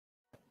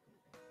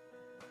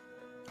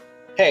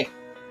Hey,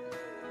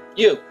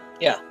 you.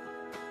 Yeah,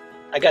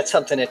 I got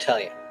something to tell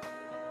you.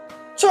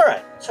 It's all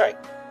right. Sorry.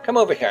 Come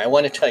over here. I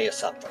want to tell you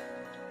something.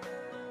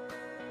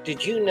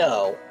 Did you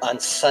know on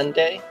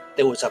Sunday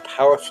there was a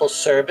powerful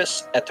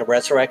service at the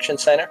Resurrection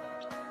Center?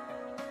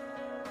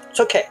 It's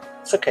okay.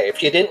 It's okay.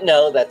 If you didn't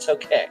know, that's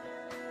okay.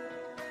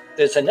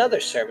 There's another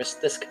service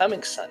this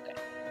coming Sunday.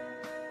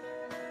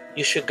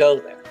 You should go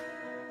there.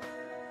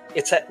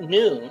 It's at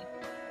noon,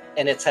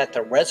 and it's at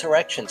the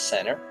Resurrection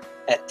Center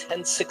at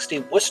 1060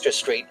 Worcester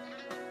Street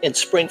in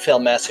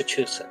Springfield,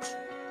 Massachusetts.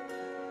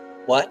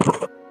 What?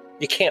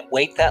 You can't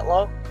wait that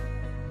long?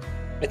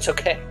 It's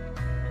okay.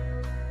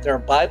 There are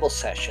Bible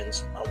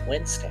sessions on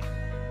Wednesday.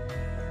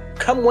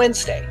 Come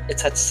Wednesday.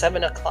 It's at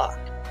 7 o'clock.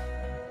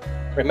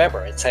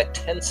 Remember, it's at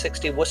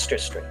 1060 Worcester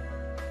Street.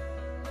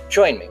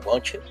 Join me,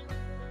 won't you?